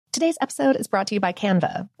Today's episode is brought to you by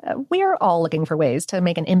Canva. We're all looking for ways to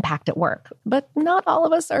make an impact at work, but not all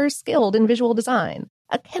of us are skilled in visual design.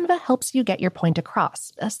 Canva helps you get your point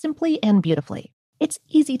across, simply and beautifully. It's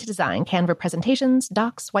easy to design Canva presentations,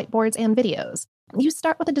 docs, whiteboards, and videos. You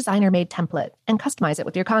start with a designer-made template and customize it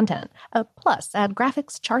with your content. Plus, add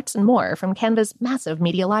graphics, charts, and more from Canva's massive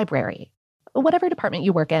media library. Whatever department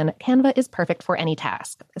you work in, Canva is perfect for any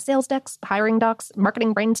task. Sales decks, hiring docs,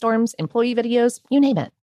 marketing brainstorms, employee videos, you name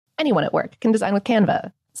it. Anyone at work can design with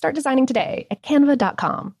Canva. Start designing today at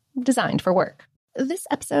canva.com. Designed for work. This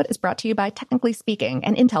episode is brought to you by Technically Speaking,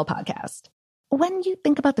 an Intel podcast. When you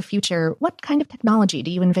think about the future, what kind of technology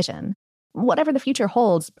do you envision? Whatever the future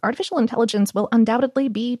holds, artificial intelligence will undoubtedly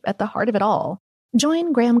be at the heart of it all.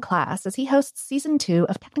 Join Graham Class as he hosts Season 2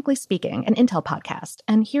 of Technically Speaking, an Intel podcast,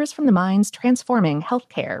 and hears from the minds transforming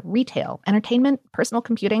healthcare, retail, entertainment, personal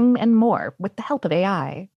computing, and more with the help of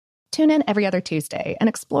AI. Tune in every other Tuesday and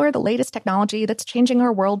explore the latest technology that's changing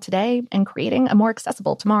our world today and creating a more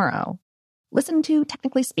accessible tomorrow. Listen to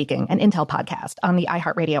Technically Speaking, an Intel podcast on the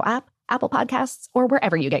iHeartRadio app, Apple Podcasts, or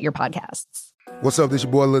wherever you get your podcasts. What's up, this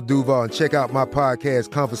your boy Lil Duval, and check out my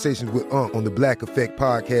podcast, Conversations with Unc, on the Black Effect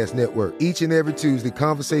Podcast Network. Each and every Tuesday,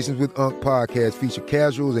 Conversations with Unc podcast feature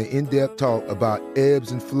casual and in-depth talk about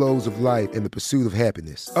ebbs and flows of life and the pursuit of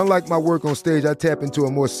happiness. Unlike my work on stage, I tap into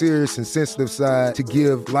a more serious and sensitive side to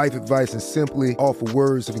give life advice and simply offer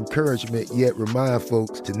words of encouragement, yet remind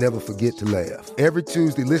folks to never forget to laugh. Every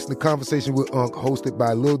Tuesday, listen to Conversation with Unc, hosted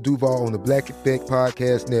by Lil Duval on the Black Effect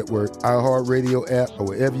Podcast Network, iHeartRadio app, or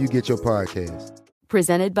wherever you get your podcasts.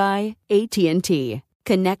 Presented by AT&T.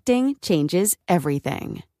 Connecting changes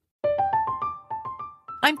everything.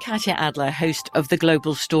 I'm Katya Adler, host of The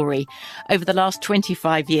Global Story. Over the last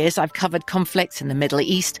 25 years, I've covered conflicts in the Middle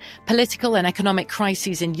East, political and economic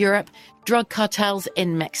crises in Europe, drug cartels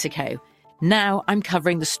in Mexico. Now I'm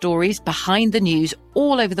covering the stories behind the news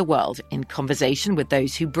all over the world in conversation with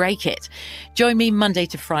those who break it. Join me Monday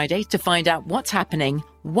to Friday to find out what's happening,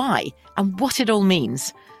 why, and what it all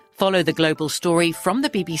means. Follow The Global Story from the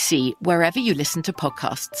BBC wherever you listen to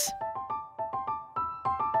podcasts.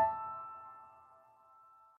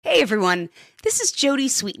 Hey everyone, this is Jodie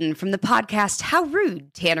Sweetin from the podcast How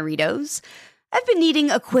Rude, Tanneritos. I've been needing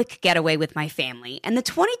a quick getaway with my family, and the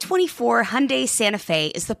 2024 Hyundai Santa Fe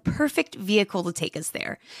is the perfect vehicle to take us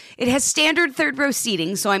there. It has standard third-row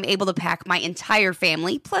seating, so I'm able to pack my entire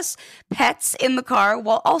family, plus pets, in the car,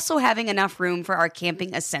 while also having enough room for our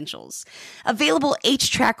camping essentials. Available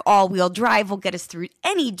H-Track all-wheel drive will get us through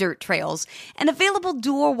any dirt trails, and available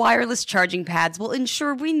dual wireless charging pads will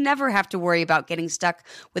ensure we never have to worry about getting stuck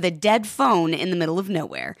with a dead phone in the middle of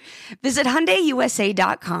nowhere. Visit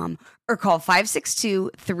HyundaiUSA.com or call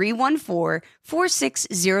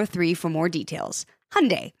 562-314-4603 for more details.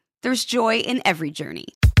 Hyundai, there's joy in every journey.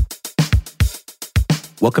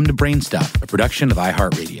 Welcome to Brainstuff, a production of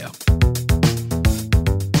iHeartRadio.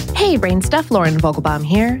 Hey, Brainstuff, Lauren Vogelbaum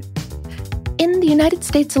here. In the United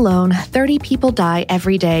States alone, 30 people die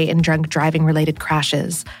every day in drunk driving-related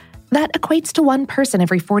crashes. That equates to one person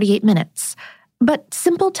every 48 minutes. But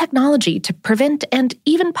simple technology to prevent and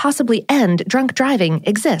even possibly end drunk driving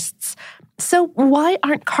exists. So why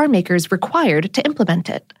aren't car makers required to implement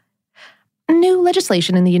it? New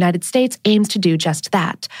legislation in the United States aims to do just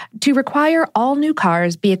that, to require all new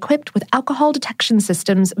cars be equipped with alcohol detection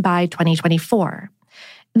systems by 2024.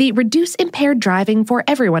 The Reduce Impaired Driving for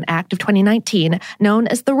Everyone Act of 2019, known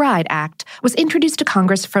as the RIDE Act, was introduced to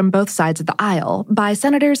Congress from both sides of the aisle by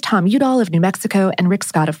Senators Tom Udall of New Mexico and Rick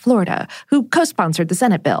Scott of Florida, who co-sponsored the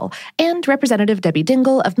Senate bill, and Representative Debbie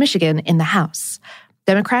Dingell of Michigan in the House.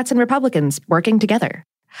 Democrats and Republicans working together.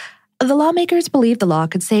 The lawmakers believe the law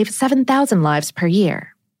could save 7,000 lives per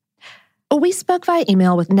year. We spoke via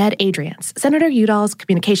email with Ned Adriance, Senator Udall's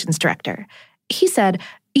communications director. He said,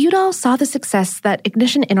 Udall saw the success that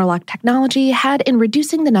ignition interlock technology had in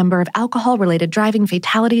reducing the number of alcohol-related driving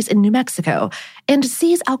fatalities in New Mexico and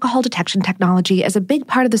sees alcohol detection technology as a big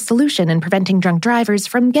part of the solution in preventing drunk drivers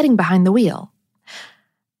from getting behind the wheel.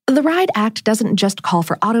 The RIDE Act doesn't just call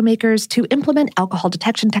for automakers to implement alcohol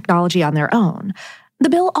detection technology on their own. The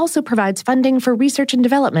bill also provides funding for research and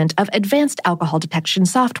development of advanced alcohol detection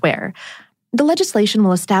software. The legislation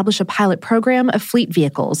will establish a pilot program of fleet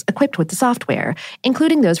vehicles equipped with the software,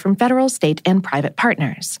 including those from federal, state, and private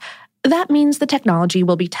partners. That means the technology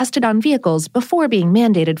will be tested on vehicles before being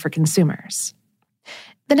mandated for consumers.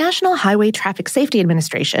 The National Highway Traffic Safety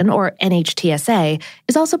Administration, or NHTSA,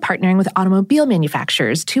 is also partnering with automobile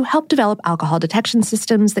manufacturers to help develop alcohol detection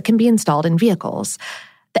systems that can be installed in vehicles.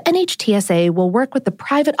 The NHTSA will work with the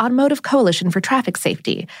Private Automotive Coalition for Traffic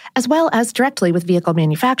Safety, as well as directly with vehicle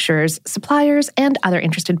manufacturers, suppliers, and other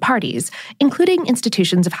interested parties, including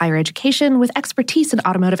institutions of higher education with expertise in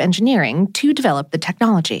automotive engineering to develop the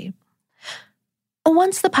technology.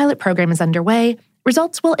 Once the pilot program is underway,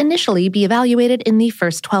 results will initially be evaluated in the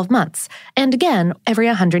first 12 months, and again every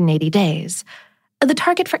 180 days. The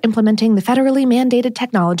target for implementing the federally mandated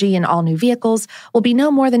technology in all new vehicles will be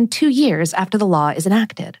no more than 2 years after the law is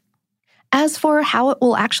enacted. As for how it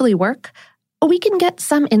will actually work, we can get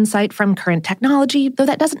some insight from current technology, though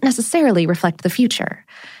that doesn't necessarily reflect the future.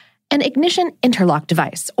 An ignition interlock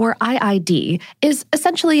device, or IID, is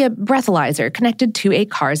essentially a breathalyzer connected to a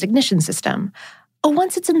car's ignition system.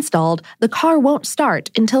 Once it's installed, the car won't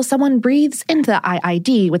start until someone breathes into the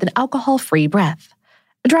IID with an alcohol-free breath.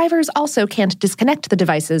 Drivers also can't disconnect the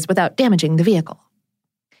devices without damaging the vehicle.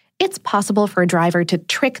 It's possible for a driver to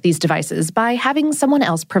trick these devices by having someone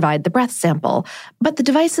else provide the breath sample, but the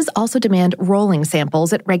devices also demand rolling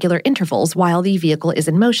samples at regular intervals while the vehicle is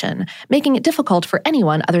in motion, making it difficult for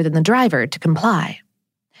anyone other than the driver to comply.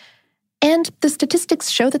 And the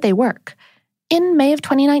statistics show that they work. In May of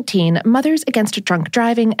 2019, Mothers Against Drunk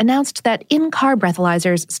Driving announced that in-car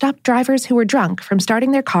breathalyzers stopped drivers who were drunk from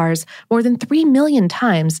starting their cars more than 3 million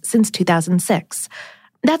times since 2006.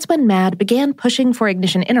 That's when MAD began pushing for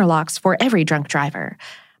ignition interlocks for every drunk driver.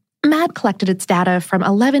 MAD collected its data from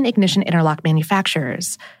 11 ignition interlock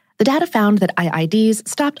manufacturers. The data found that IIDs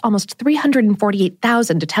stopped almost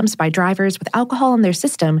 348,000 attempts by drivers with alcohol in their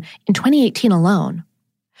system in 2018 alone.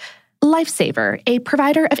 Lifesaver, a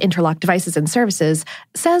provider of interlock devices and services,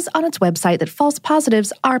 says on its website that false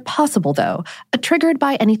positives are possible, though, triggered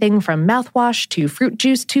by anything from mouthwash to fruit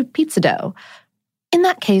juice to pizza dough. In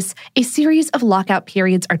that case, a series of lockout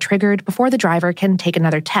periods are triggered before the driver can take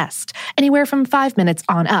another test, anywhere from 5 minutes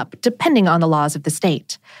on up, depending on the laws of the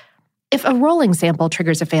state. If a rolling sample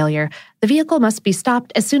triggers a failure, the vehicle must be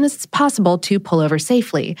stopped as soon as it's possible to pull over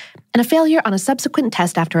safely, and a failure on a subsequent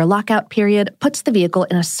test after a lockout period puts the vehicle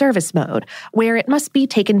in a service mode, where it must be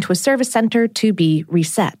taken to a service center to be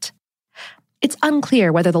reset. It's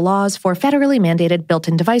unclear whether the laws for federally mandated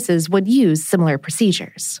built-in devices would use similar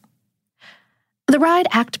procedures. The RIDE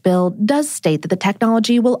Act bill does state that the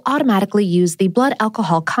technology will automatically use the blood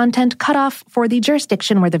alcohol content cutoff for the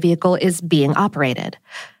jurisdiction where the vehicle is being operated.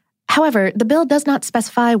 However, the bill does not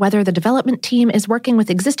specify whether the development team is working with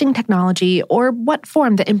existing technology or what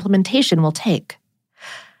form the implementation will take.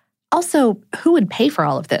 Also, who would pay for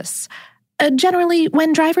all of this? Generally,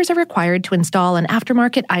 when drivers are required to install an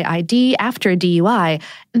aftermarket IID after a DUI,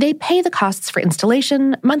 they pay the costs for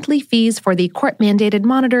installation, monthly fees for the court-mandated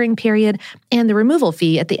monitoring period, and the removal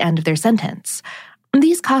fee at the end of their sentence.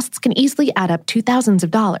 These costs can easily add up to thousands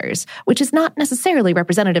of dollars, which is not necessarily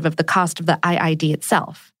representative of the cost of the IID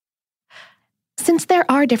itself. Since there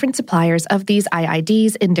are different suppliers of these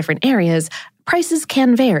IIDs in different areas, prices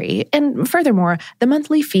can vary, and furthermore, the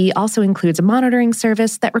monthly fee also includes a monitoring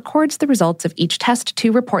service that records the results of each test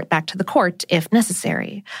to report back to the court if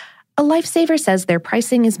necessary. A Lifesaver says their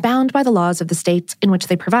pricing is bound by the laws of the states in which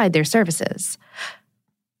they provide their services.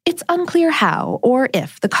 It's unclear how or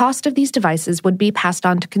if the cost of these devices would be passed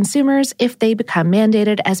on to consumers if they become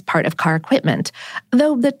mandated as part of car equipment,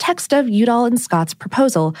 though the text of Udall and Scott's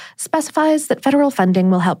proposal specifies that federal funding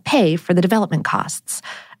will help pay for the development costs.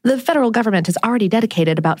 The federal government has already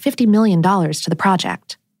dedicated about $50 million to the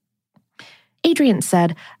project. Adrian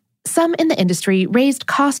said, "Some in the industry raised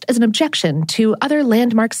cost as an objection to other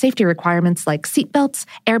landmark safety requirements like seatbelts,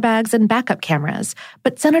 airbags, and backup cameras,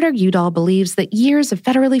 but Senator Udall believes that years of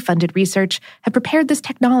federally funded research have prepared this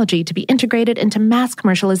technology to be integrated into mass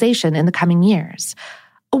commercialization in the coming years.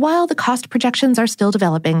 While the cost projections are still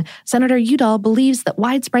developing, Senator Udall believes that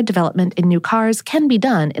widespread development in new cars can be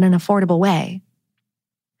done in an affordable way."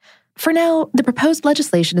 For now, the proposed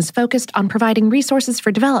legislation is focused on providing resources for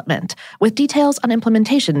development, with details on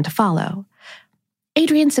implementation to follow.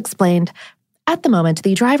 Adrians explained, "At the moment,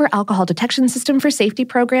 the Driver Alcohol Detection System for Safety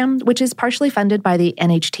program, which is partially funded by the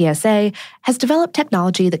NHTSA, has developed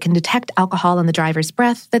technology that can detect alcohol in the driver's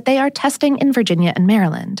breath that they are testing in Virginia and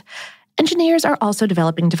Maryland. Engineers are also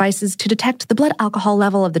developing devices to detect the blood alcohol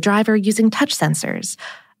level of the driver using touch sensors.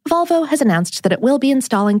 Volvo has announced that it will be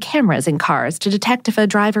installing cameras in cars to detect if a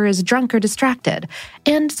driver is drunk or distracted,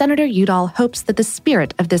 and Senator Udall hopes that the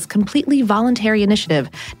spirit of this completely voluntary initiative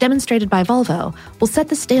demonstrated by Volvo will set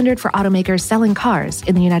the standard for automakers selling cars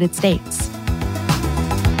in the United States.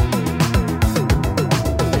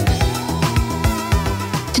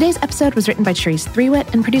 Today's episode was written by Charisse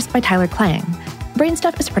Threewitt and produced by Tyler Klang.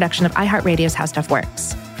 Brainstuff is a production of iHeartRadio's How Stuff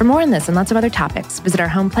Works. For more on this and lots of other topics, visit our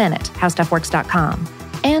home planet, howstuffworks.com.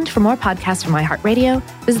 And for more podcasts from iHeartRadio,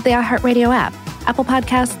 visit the iHeartRadio app, Apple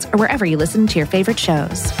Podcasts, or wherever you listen to your favorite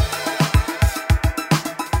shows.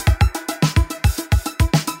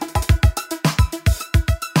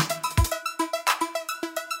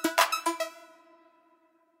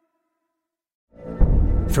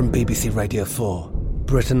 From BBC Radio 4,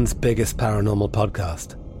 Britain's biggest paranormal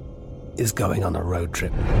podcast is going on a road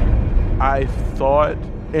trip. I thought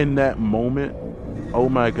in that moment, oh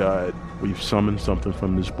my God, we've summoned something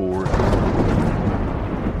from this board.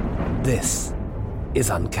 This is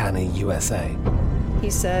Uncanny USA. He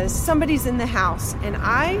says, somebody's in the house, and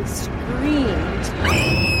I screamed.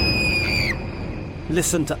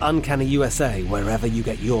 Listen to Uncanny USA wherever you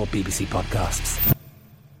get your BBC podcasts,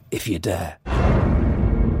 if you dare.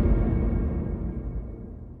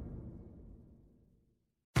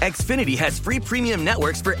 Xfinity has free premium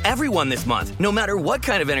networks for everyone this month, no matter what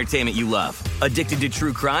kind of entertainment you love. Addicted to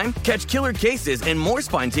true crime? Catch killer cases and more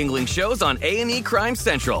spine-tingling shows on A&E Crime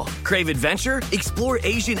Central. Crave adventure? Explore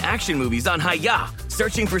Asian action movies on Hi-YAH.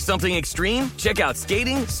 Searching for something extreme? Check out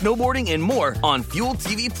skating, snowboarding, and more on Fuel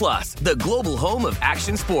TV Plus, the global home of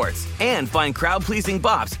action sports. And find crowd-pleasing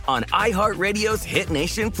bops on iHeartRadio's Hit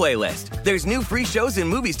Nation playlist. There's new free shows and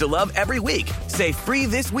movies to love every week. Say free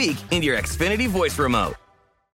this week in your Xfinity voice remote.